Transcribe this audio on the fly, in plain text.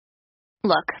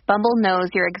Look, Bumble knows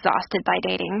you're exhausted by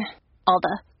dating. All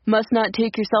the must not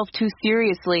take yourself too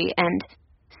seriously and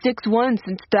 6'1"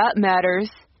 since that matters.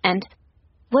 And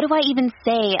what do I even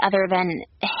say other than,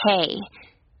 hey?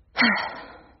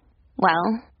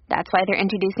 Well, that's why they're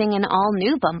introducing an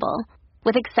all-new Bumble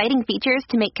with exciting features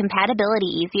to make compatibility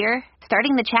easier,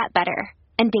 starting the chat better,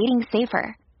 and dating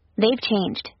safer. They've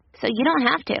changed, so you don't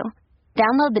have to.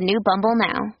 Download the new Bumble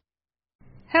now.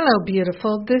 Hello,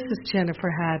 beautiful. This is Jennifer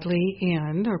Hadley,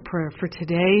 and our prayer for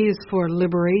today is for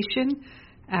liberation,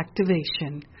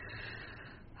 activation.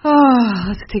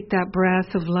 Let's take that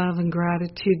breath of love and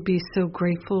gratitude, be so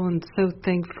grateful and so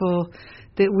thankful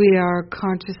that we are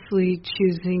consciously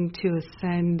choosing to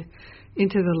ascend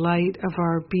into the light of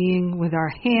our being with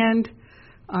our hand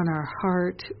on our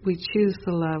heart. We choose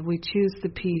the love. We choose the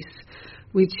peace.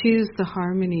 We choose the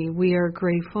harmony. We are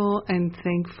grateful and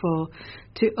thankful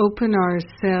to open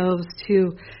ourselves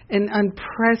to an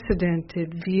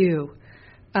unprecedented view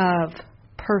of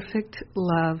perfect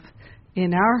love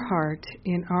in our heart,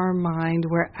 in our mind.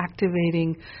 We're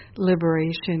activating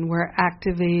liberation. We're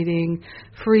activating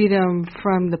freedom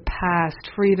from the past,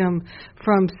 freedom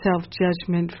from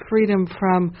self-judgment, freedom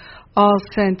from all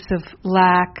sense of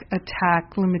lack,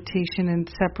 attack, limitation, and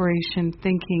separation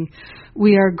thinking.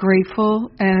 We are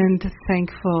grateful and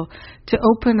thankful to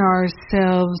open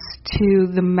ourselves to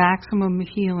the maximum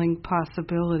healing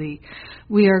possibility.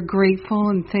 We are grateful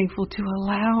and thankful to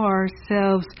allow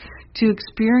ourselves to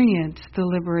experience the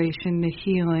liberation, the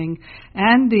healing,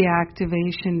 and the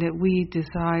activation that we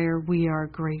desire. We are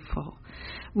grateful.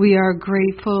 We are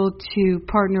grateful to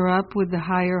partner up with the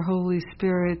higher Holy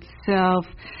Spirit self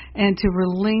and to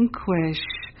relinquish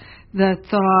the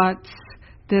thoughts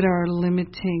that are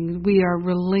limiting. We are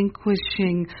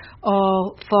relinquishing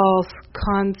all false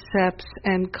concepts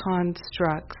and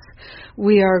constructs.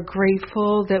 We are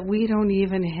grateful that we don't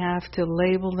even have to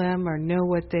label them or know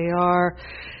what they are.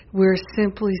 We're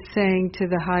simply saying to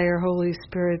the higher Holy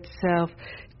Spirit self,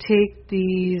 take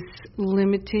these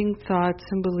limiting thoughts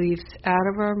and beliefs out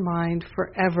of our mind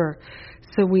forever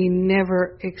so we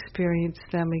never experience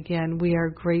them again. We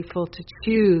are grateful to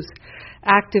choose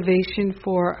activation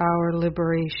for our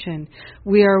liberation.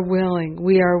 We are willing.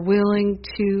 We are willing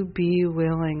to be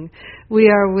willing. We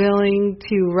are willing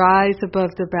to rise above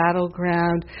the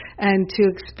battleground and to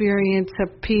experience a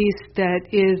peace that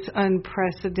is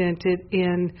unprecedented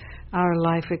in our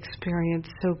life experience.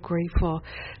 So grateful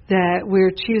that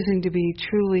we're choosing to be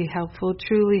truly helpful,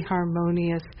 truly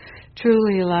harmonious,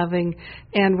 truly loving,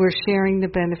 and we're sharing the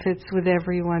benefits with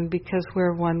everyone because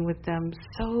we're one with them.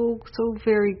 So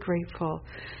very grateful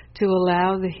to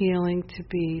allow the healing to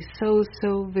be. So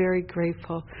very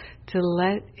grateful to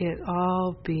let it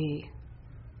all be.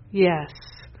 Yes.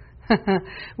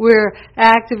 We're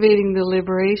activating the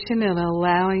liberation and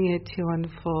allowing it to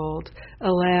unfold,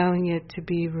 allowing it to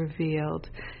be revealed.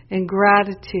 In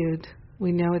gratitude,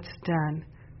 we know it's done,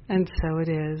 and so it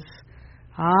is.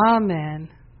 Amen.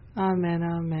 Amen,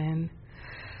 amen.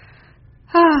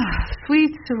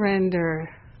 Sweet surrender,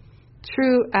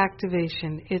 true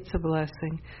activation. It's a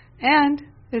blessing, and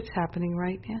it's happening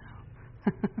right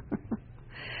now.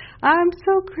 I'm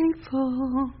so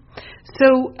grateful.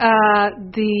 So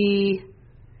the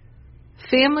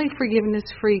Family Forgiveness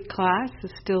free class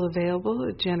is still available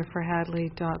at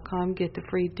jenniferhadley.com. Get the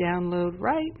free download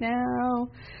right now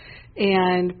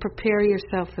and prepare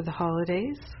yourself for the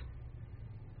holidays,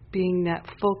 being that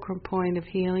fulcrum point of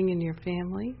healing in your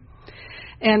family.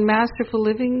 And Masterful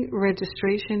Living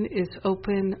registration is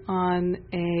open on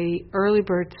a early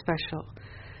bird special.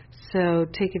 So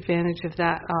take advantage of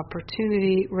that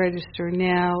opportunity. Register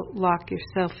now. Lock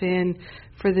yourself in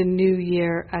for the new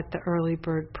year at the early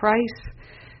bird price.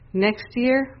 Next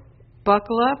year,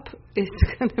 buckle up. It's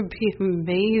going to be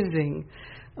amazing.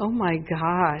 Oh my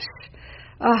gosh.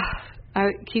 I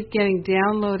keep getting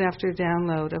download after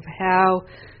download of how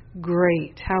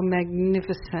great, how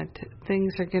magnificent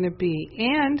things are going to be.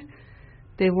 And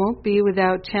they won't be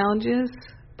without challenges,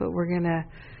 but we're going to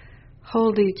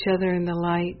hold each other in the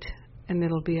light, and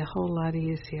it'll be a whole lot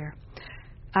easier.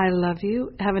 I love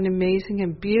you. Have an amazing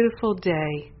and beautiful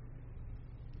day.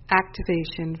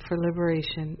 Activation for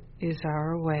liberation is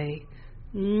our way.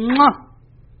 Mwah!